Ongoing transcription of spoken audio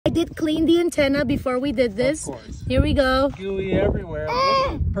I did clean the antenna before we did this. Of course. Here we go. Gooey everywhere.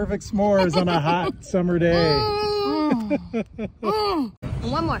 Perfect s'mores on a hot summer day.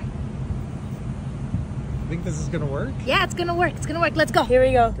 One more. Think this is gonna work? Yeah, it's gonna work. It's gonna work. Let's go. Here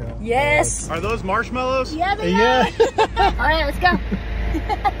we go. Yes. Are those marshmallows? Yeah, they Yeah. are. All right, let's go.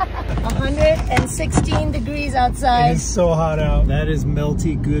 116 degrees outside. It is so hot out. That is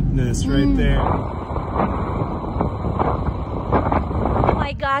melty goodness right there. Oh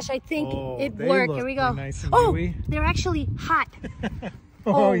my gosh, I think it they worked. look Here we go. nice and Oh, gooey. they're actually hot.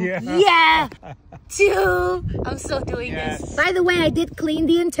 Oh yeah. Yeah. Two. I'm still doing Yes. this. By the way, I did clean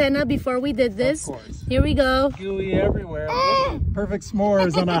the antenna before we did this. Of course. Here we go. Gooey everywhere. Perfect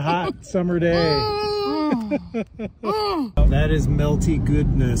s'mores on a hot summer day. That is melty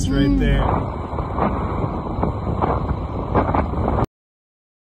goodness right there.